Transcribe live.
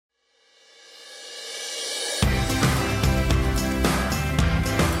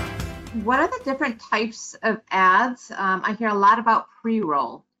what are the different types of ads? I hear a lot about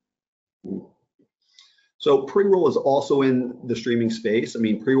pre-roll. So pre-roll is also in the streaming space. I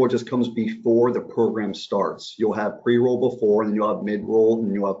mean, pre-roll just comes before the program starts. You'll have pre-roll before, and then you'll have mid-roll,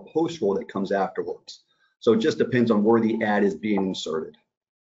 and you'll have post-roll that comes afterwards. So it just depends on where the ad is being inserted.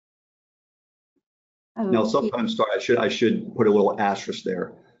 Okay. Now, sometimes, sorry, I should put a little asterisk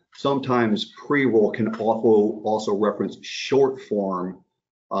there. Sometimes pre-roll can also reference short form,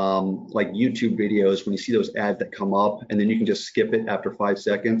 like YouTube videos. When you see those ads that come up, and then you can just skip it after 5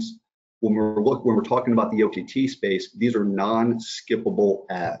 seconds. When we're talking about the OTT space, these are non-skippable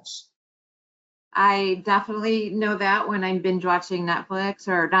ads. I definitely know that when I'm binge watching Netflix,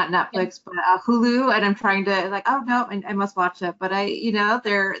 or not Netflix, but Hulu, and I'm trying to like, oh no, I must watch it. But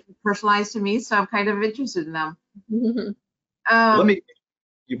they're personalized to me, so I'm kind of interested in them.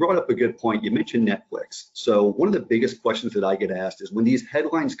 You brought up a good point. You mentioned Netflix. So one of the biggest questions that I get asked is when these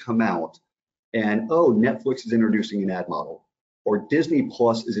headlines come out and, oh, Netflix is introducing an ad model, or Disney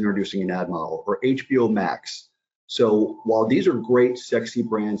Plus is introducing an ad model, or HBO Max. So while these are great, sexy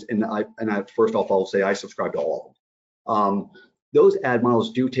brands, and I first off, I'll say I subscribe to all of them. Those ad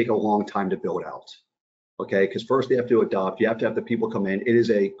models do take a long time to build out, okay? Because first they have to adopt, you have to have the people come in. It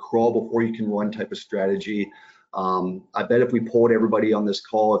is a crawl before you can run type of strategy. I bet if we polled everybody on this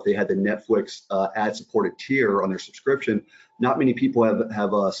call, if they had the Netflix ad-supported tier on their subscription, not many people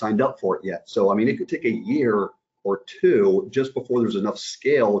have signed up for it yet. So I mean, it could take a year or two just before there's enough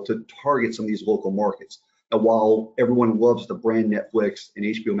scale to target some of these local markets. And while everyone loves the brand Netflix and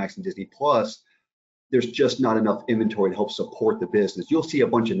HBO Max and Disney Plus, there's just not enough inventory to help support the business. You'll see a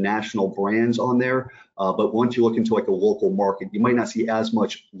bunch of national brands on there, but once you look into like a local market, you might not see as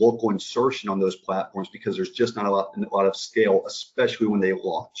much local insertion on those platforms because there's just not a lot of scale, especially when they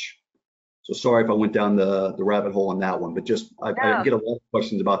launch. So sorry if I went down the rabbit hole on that one, but just I get a lot of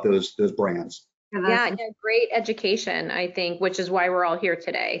questions about those brands. Yeah, great education, I think, which is why we're all here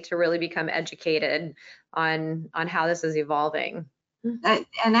today, to really become educated on how this is evolving.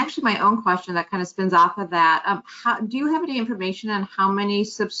 And actually, my own question that kind of spins off of that, do you have any information on how many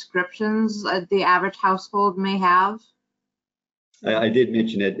subscriptions the average household may have? I did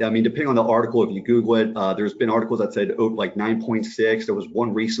mention it. I mean, depending on the article, if you Google it, there's been articles that said like 9.6. There was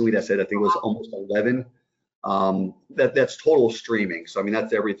one recently that said I think it was almost 11. That's total streaming. So I mean,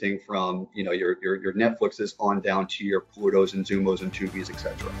 that's everything from your Netflixes on down to your Plutos and Zumos and Tubies,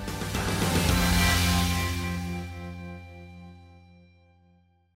 etc.